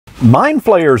Mind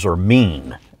Flayers are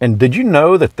mean, and did you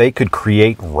know that they could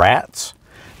create rats?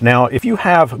 Now, if you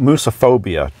have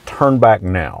Musophobia, turn back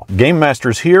now.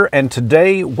 GameMasters here, and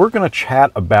today we're going to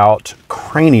chat about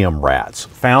Cranium Rats,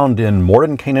 found in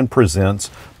Modenkainen Presents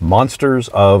Monsters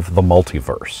of the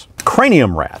Multiverse.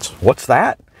 Cranium Rats, what's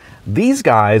that? These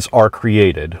guys are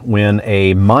created when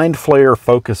a Mind Flayer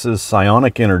focuses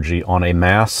psionic energy on a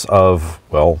mass of,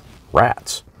 well,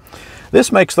 rats.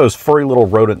 This makes those furry little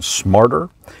rodents smarter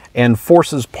and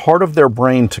forces part of their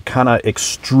brain to kind of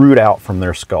extrude out from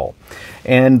their skull.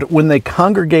 And when they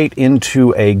congregate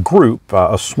into a group,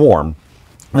 a swarm,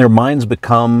 their minds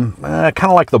become kind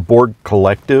of like the Borg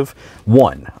collective,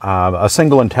 one, a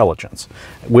single intelligence,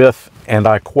 with, and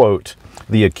I quote,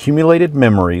 the accumulated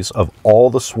memories of all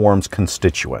the swarm's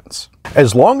constituents.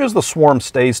 As long as the swarm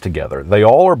stays together, they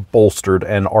all are bolstered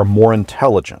and are more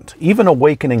intelligent, even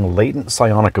awakening latent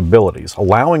psionic abilities,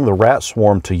 allowing the rat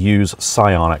swarm to use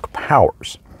psionic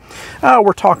powers.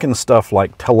 We're talking stuff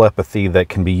like telepathy that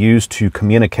can be used to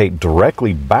communicate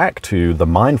directly back to the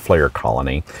Mind Flayer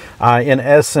Colony. In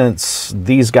essence,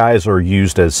 these guys are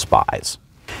used as spies.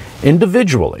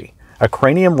 Individually, a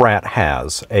cranium rat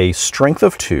has a strength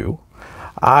of 2,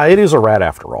 it is a rat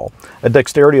after all, a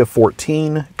dexterity of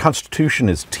 14, constitution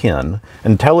is 10,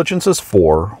 intelligence is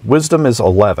 4, wisdom is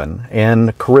 11,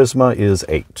 and charisma is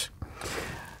 8.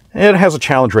 It has a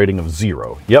challenge rating of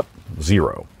 0. Yep,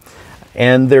 0.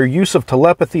 And their use of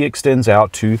telepathy extends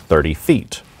out to 30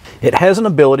 feet. It has an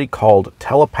ability called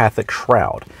telepathic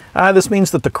shroud. This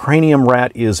means that the cranium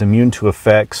rat is immune to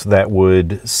effects that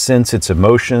would sense its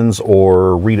emotions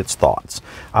or read its thoughts,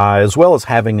 as well as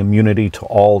having immunity to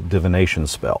all divination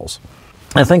spells.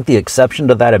 I think the exception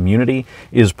to that immunity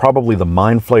is probably the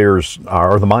Mind Flayers,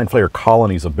 or the Mind Flayer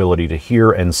Colony's ability to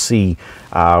hear and see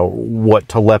what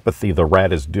telepathy the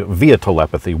rat is doing, via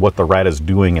telepathy, what the rat is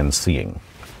doing and seeing.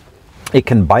 It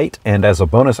can bite, and as a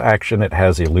bonus action, it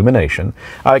has illumination.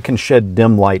 It can shed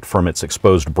dim light from its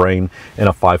exposed brain in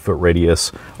a 5-foot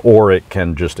radius, or it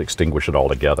can just extinguish it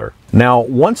altogether. Now,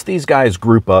 once these guys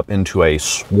group up into a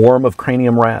swarm of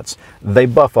cranium rats, they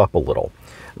buff up a little.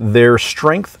 Their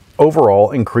strength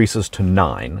overall increases to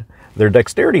 9. Their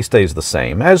dexterity stays the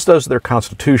same, as does their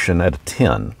constitution at a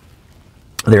 10.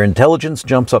 Their intelligence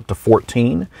jumps up to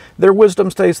 14, their wisdom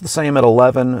stays the same at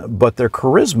 11, but their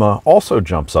charisma also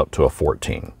jumps up to a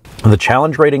 14. The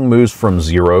challenge rating moves from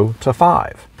 0 to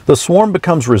 5. The swarm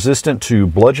becomes resistant to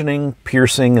bludgeoning,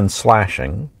 piercing, and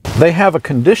slashing. They have a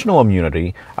conditional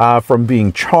immunity from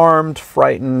being charmed,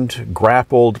 frightened,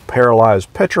 grappled,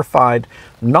 paralyzed, petrified,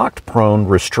 knocked prone,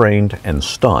 restrained, and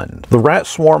stunned. The rat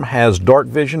swarm has dark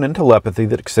vision and telepathy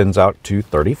that extends out to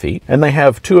 30 feet, and they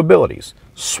have 2 abilities.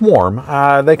 Swarm,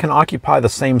 they can occupy the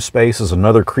same space as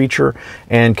another creature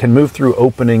and can move through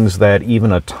openings that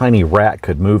even a tiny rat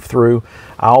could move through,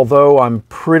 although I'm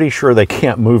pretty sure they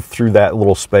can't move through that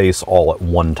little space all at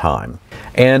one time.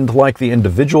 And like the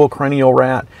individual cranial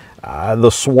rat,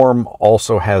 the swarm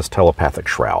also has telepathic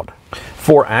shroud.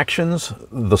 For actions,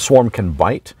 the swarm can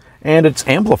bite, and it's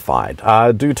amplified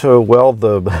due to, well,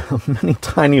 the many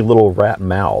tiny little rat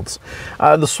mouths.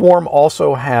 The swarm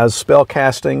also has spell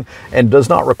casting and does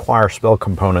not require spell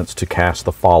components to cast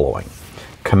the following: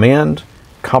 command,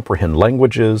 comprehend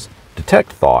languages,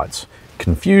 detect thoughts,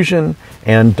 confusion,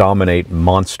 and dominate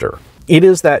monster. It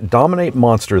is that dominate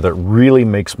monster that really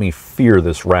makes me fear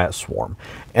this rat swarm.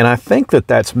 And I think that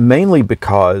that's mainly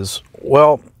because,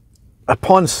 well,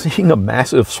 upon seeing a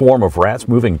massive swarm of rats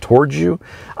moving towards you,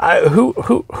 who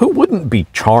wouldn't be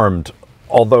charmed?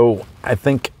 Although I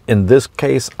think in this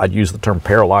case, I'd use the term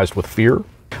paralyzed with fear.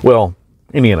 Well,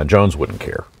 Indiana Jones wouldn't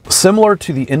care. Similar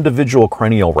to the individual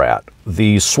cranial rat,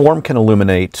 the swarm can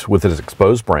illuminate with its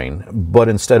exposed brain, but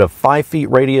instead of 5 feet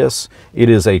radius, it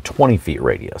is a 20 feet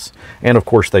radius. And of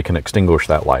course, they can extinguish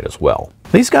that light as well.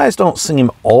 These guys don't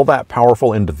seem all that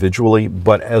powerful individually,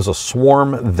 but as a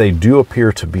swarm, they do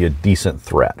appear to be a decent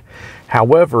threat.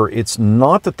 However, it's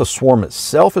not that the swarm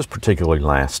itself is particularly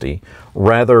nasty,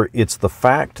 rather it's the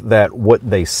fact that what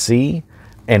they see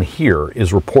and hear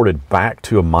is reported back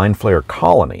to a Mind Flayer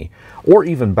colony, or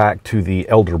even back to the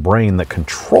elder brain that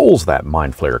controls that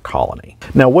Mind Flayer colony.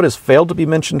 Now, what has failed to be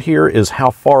mentioned here is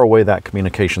how far away that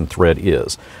communication thread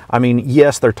is. I mean,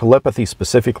 yes, their telepathy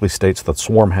specifically states that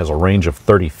swarm has a range of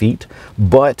 30 feet,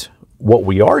 but what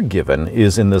we are given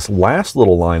is in this last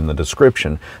little line in the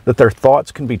description that their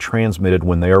thoughts can be transmitted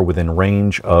when they are within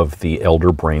range of the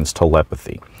elder brain's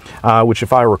telepathy, which,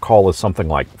 if I recall, is something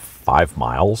like 5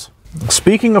 miles.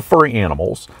 Speaking of furry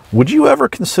animals, would you ever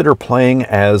consider playing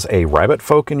as a rabbit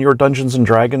folk in your Dungeons &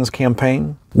 Dragons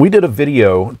campaign? We did a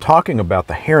video talking about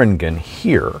the Herringen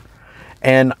here,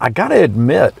 And I gotta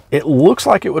admit, it looks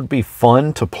like it would be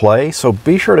fun to play, so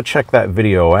be sure to check that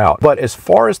video out. But as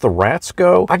far as the rats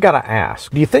go, I gotta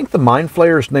ask, do you think the Mind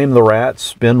Flayers named the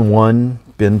rats Bin 1,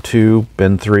 Bin 2,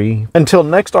 Bin 3? Until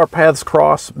next our paths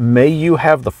cross, may you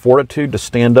have the fortitude to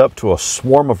stand up to a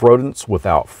swarm of rodents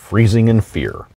without freezing in fear.